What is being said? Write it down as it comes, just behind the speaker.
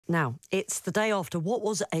Now, it's the day after what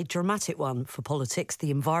was a dramatic one for politics,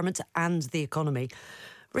 the environment and the economy.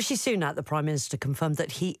 Rishi Sunak, the Prime Minister, confirmed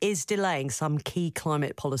that he is delaying some key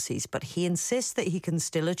climate policies, but he insists that he can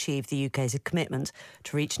still achieve the UK's commitment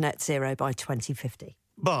to reach net zero by 2050.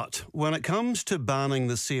 But when it comes to banning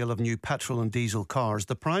the sale of new petrol and diesel cars,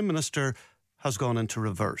 the Prime Minister has gone into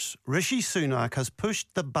reverse. Rishi Sunak has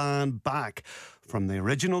pushed the ban back from the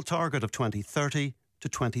original target of 2030 to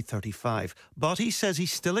 2035. But he says he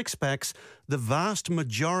still expects the vast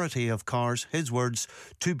majority of cars, his words,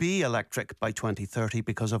 to be electric by 2030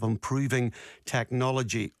 because of improving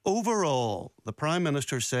technology. Overall, the Prime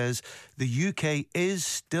Minister says the UK is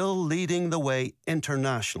still leading the way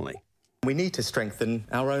internationally. We need to strengthen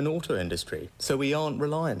our own auto industry so we aren't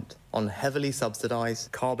reliant on heavily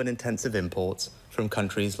subsidised, carbon-intensive imports from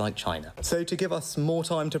countries like China. So to give us more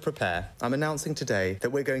time to prepare, I'm announcing today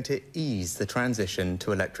that we're going to ease the transition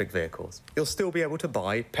to electric vehicles. You'll still be able to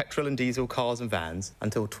buy petrol and diesel cars and vans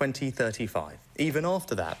until 2035. Even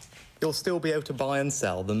after that, you'll still be able to buy and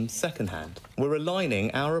sell them second-hand. We're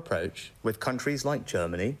aligning our approach with countries like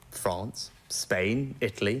Germany, France, Spain,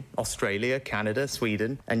 Italy, Australia, Canada,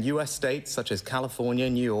 Sweden, and US states such as California,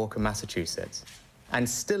 New York, and Massachusetts, and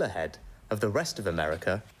still ahead of the rest of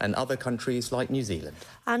America and other countries like New Zealand.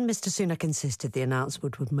 And Mr Sunak insisted the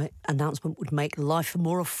announcement would make life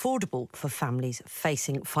more affordable for families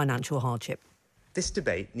facing financial hardship. This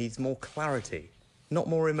debate needs more clarity, not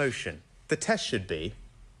more emotion. The test should be,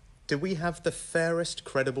 do we have the fairest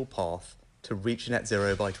credible path to reach net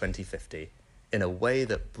zero by 2050? In a way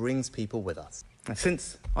that brings people with us.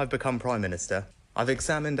 Since I've become Prime Minister, I've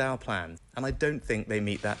examined our plans, and I don't think they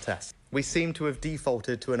meet that test. We seem to have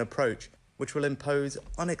defaulted to an approach which will impose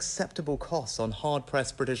unacceptable costs on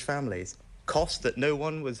hard-pressed British families, costs that no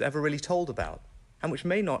one was ever really told about, and which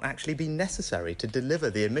may not actually be necessary to deliver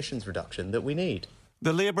the emissions reduction that we need.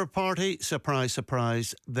 The Labour Party, surprise,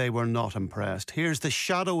 surprise, they were not impressed. Here's the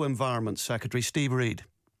Shadow Environment Secretary, Steve Reid.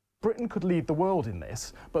 Britain could lead the world in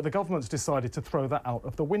this, but the government's decided to throw that out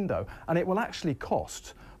of the window. And it will actually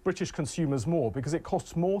cost British consumers more because it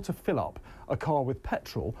costs more to fill up a car with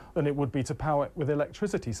petrol than it would be to power it with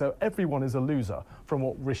electricity. So everyone is a loser from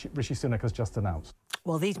what Rishi Sunak has just announced.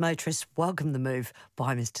 Well, these motorists welcome the move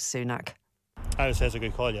by Mr Sunak. I would say it's a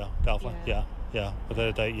good call, yeah, definitely, yeah, without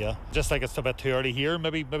a doubt, yeah. Just like it's a bit too early here,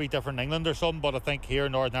 maybe different in England or something, but I think here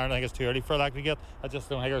in Northern Ireland, I think it's too early for electric yet. I just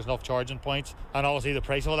don't think there's enough charging points. And obviously the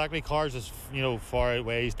price of electric cars is, far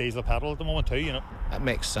outweighs diesel petrol at the moment too, That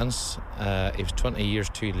makes sense. It was 20 years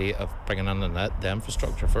too late of bringing in the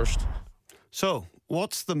infrastructure first. So,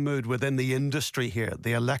 what's the mood within the industry here,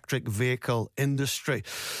 the electric vehicle industry?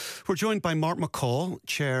 We're joined by Mark McCall,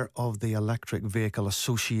 Chair of the Electric Vehicle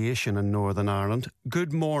Association in Northern Ireland.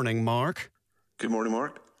 Good morning, Mark. Good morning,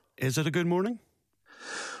 Mark. Is it a good morning?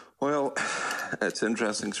 Well, it's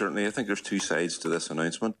interesting, certainly. I think there's two sides to this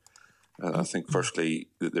announcement. I think, firstly,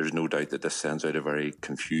 there's no doubt that this sends out a very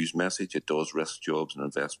confused message. It does risk jobs and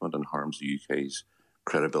investment and harms the UK's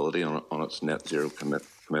credibility on its net zero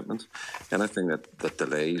commitments. Anything that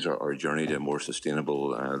delays our journey to a more sustainable,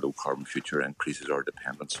 low carbon future increases our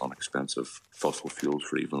dependence on expensive fossil fuels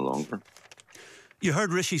for even longer. You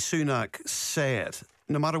heard Rishi Sunak say it.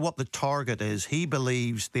 No matter what the target is, he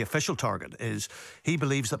believes, the official target is, he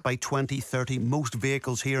believes that by 2030 most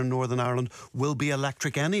vehicles here in Northern Ireland will be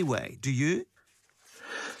electric anyway. Do you?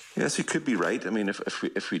 Yes, he could be right. I mean,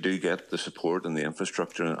 if we do get the support and the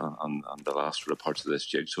infrastructure and the last sort of parts of this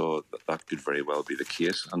jigsaw, that could very well be the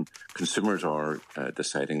case. And consumers are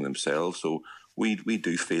deciding themselves. So we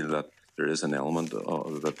do feel that there is an element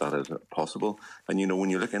that is possible. And, when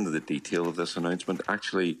you look into the detail of this announcement,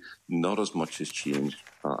 actually not as much has changed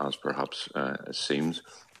as perhaps it seems.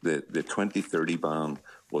 The 2030 ban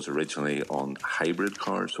was originally on hybrid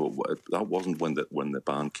cars. So that wasn't when the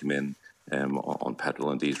ban came in. On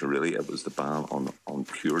petrol and diesel, really. It was the ban on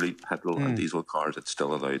purely petrol and diesel cars. It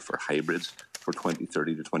still allowed for hybrids for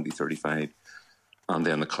 2030 to 2035. And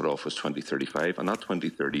then the cut-off was 2035. And that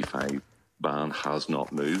 2035 ban has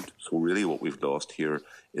not moved. So really what we've lost here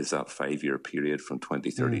is that 5-year period from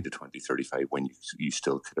 2030 to 2035 when you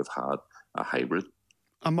still could have had a hybrid.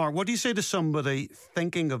 And Mark, what do you say to somebody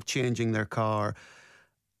thinking of changing their car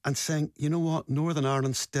and saying, you know what, Northern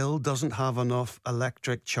Ireland still doesn't have enough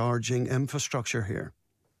electric charging infrastructure here?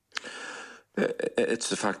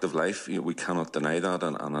 It's a fact of life. We cannot deny that.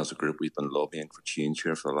 And as a group, we've been lobbying for change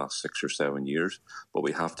here for the last 6 or 7 years. But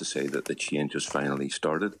we have to say that the change has finally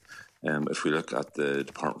started. If we look at the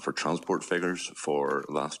Department for Transport figures for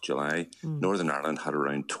last July, Northern Ireland had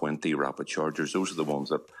around 20 rapid chargers. Those are the ones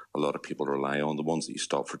that a lot of people rely on, the ones that you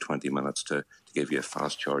stop for 20 minutes to give you a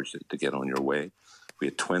fast charge to get on your way. We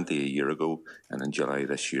had 20 a year ago, and in July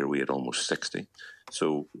this year we had almost 60.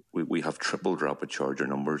 So we have tripled rapid charger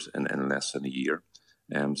numbers in less than a year.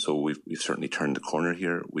 So we've certainly turned the corner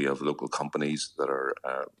here. We have local companies that are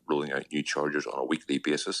rolling out new chargers on a weekly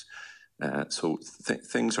basis. So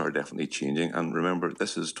things are definitely changing. And remember,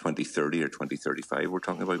 this is 2030 or 2035 we're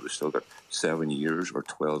talking about. We've still got 7 years or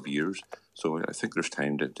 12 years. So I think there's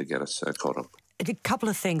time to get us caught up. A couple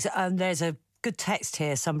of things. There's a good text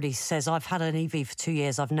here. Somebody says, I've had an EV for 2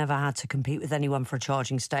 years. I've never had to compete with anyone for a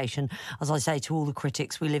charging station. As I say to all the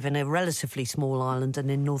critics, we live in a relatively small island,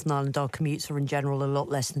 and in Northern Ireland our commutes are in general a lot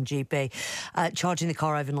less than GB. Charging the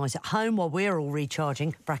car overnight at home while we're all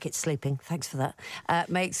recharging, brackets sleeping, thanks for that,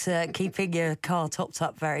 makes keeping your car topped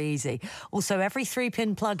up very easy. Also, every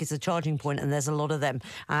 3-pin plug is a charging point, and there's a lot of them.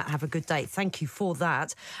 Have a good day. Thank you for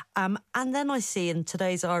that. And then I see in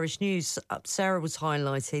today's Irish News, Sarah was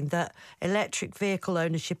highlighting that electric vehicle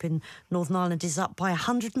ownership in Northern Ireland is up by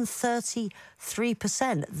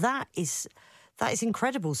 133%. That is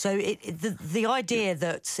incredible. So the idea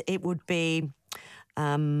that it would be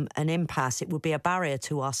an impasse, it would be a barrier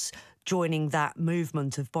to us joining that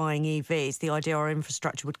movement of buying EVs, the idea our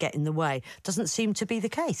infrastructure would get in the way, doesn't seem to be the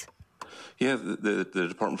case. Yeah, the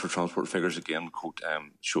Department for Transport figures again, quote,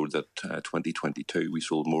 showed that 2022 we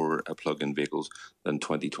sold more plug-in vehicles than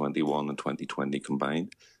 2021 and 2020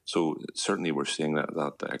 combined. So certainly we're seeing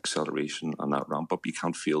that acceleration and that ramp up. You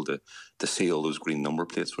can't fail to see all those green number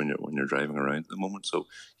plates when you're driving around at the moment. So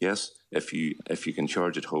yes, if you can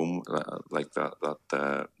charge at home like that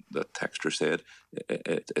texter said,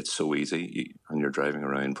 it's so easy, and you're driving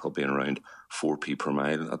around probably around 4p per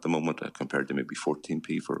mile at the moment, compared to maybe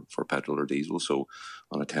 14p for petrol or diesel. So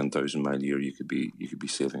on a 10,000 mile year, you could be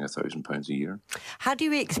saving £1,000 a year. How do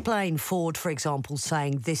you explain Ford, for example,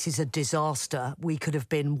 saying this is a disaster? We could have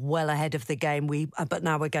been well ahead of the game, but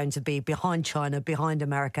now we're going to be behind China, behind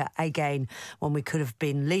America again, when we could have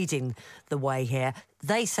been leading the way here.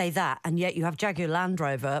 They say that, and yet you have Jaguar Land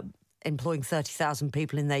Rover employing 30,000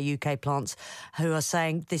 people in their UK plants who are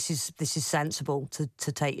saying this is sensible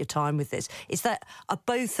to take your time with this. Are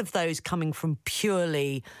both of those coming from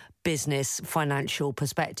purely business, financial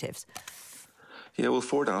perspectives? Yeah, well,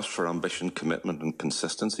 Ford asked for ambition, commitment and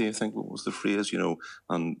consistency, I think was the phrase,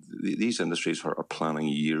 and these industries are planning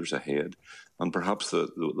years ahead. And perhaps the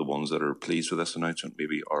ones that are pleased with this announcement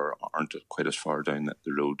maybe aren't quite as far down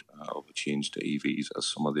the road of a change to EVs as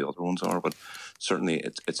some of the other ones are. But certainly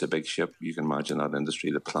it's a big ship. You can imagine that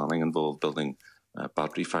industry, the planning involved building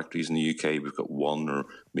battery factories in the UK. We've got 1 or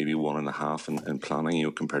maybe 1.5 in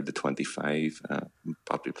planning, compared to 25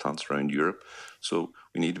 battery plants around Europe. So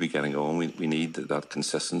we need to be getting on. We need that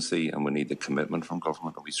consistency, and we need the commitment from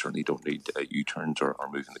government, and we certainly don't need U-turns or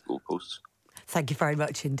moving the goalposts. Thank you very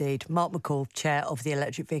much indeed. Mark McCall, Chair of the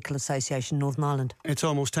Electric Vehicle Association Northern Ireland. It's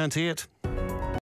almost 10 to 8.